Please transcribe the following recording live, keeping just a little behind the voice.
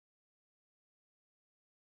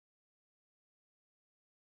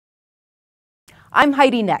I'm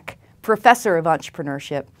Heidi, Professor of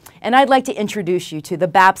Entrepreneurship, and I'd like to introduce you to the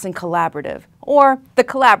Babson Collaborative, or the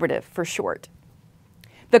Collaborative for short.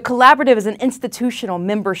 The Collaborative is an institutional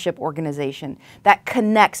membership organization that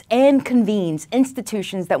connects and convenes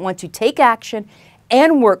institutions that want to take action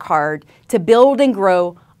and work hard to build and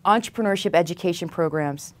grow entrepreneurship education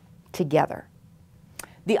programs together.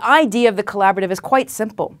 The idea of the Collaborative is quite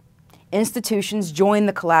simple. Institutions join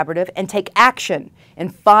the Collaborative and take action in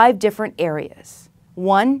 5 different areas.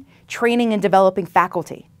 1, training and developing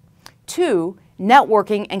faculty. 2,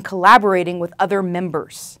 networking and collaborating with other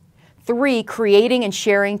members. 3, creating and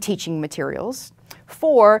sharing teaching materials.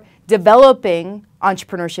 4, developing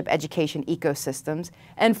entrepreneurship education ecosystems.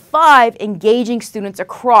 And 5, engaging students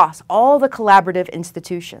across all the Collaborative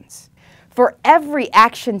institutions. For every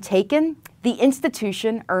action taken, the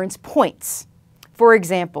institution earns points. For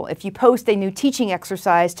example, if you post a new teaching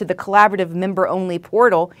exercise to the Collaborative member-only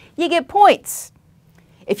portal, you get points.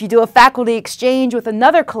 If you do a faculty exchange with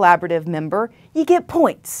another Collaborative member, you get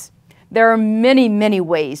points. There are many, many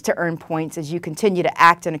ways to earn points as you continue to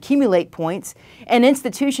act and accumulate points. An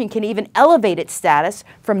institution can even elevate its status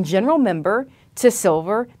from general member to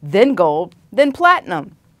silver, then gold, then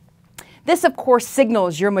platinum. This, of course,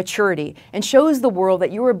 signals your maturity and shows the world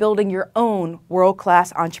that you are building your own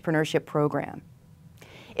world-class entrepreneurship program.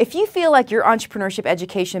 If you feel like your entrepreneurship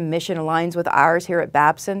education mission aligns with ours here at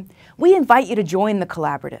Babson, we invite you to join the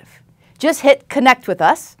Collaborative. Just hit connect with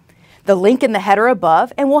us, the link in the header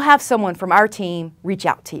above, and we'll have someone from our team reach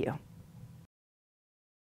out to you.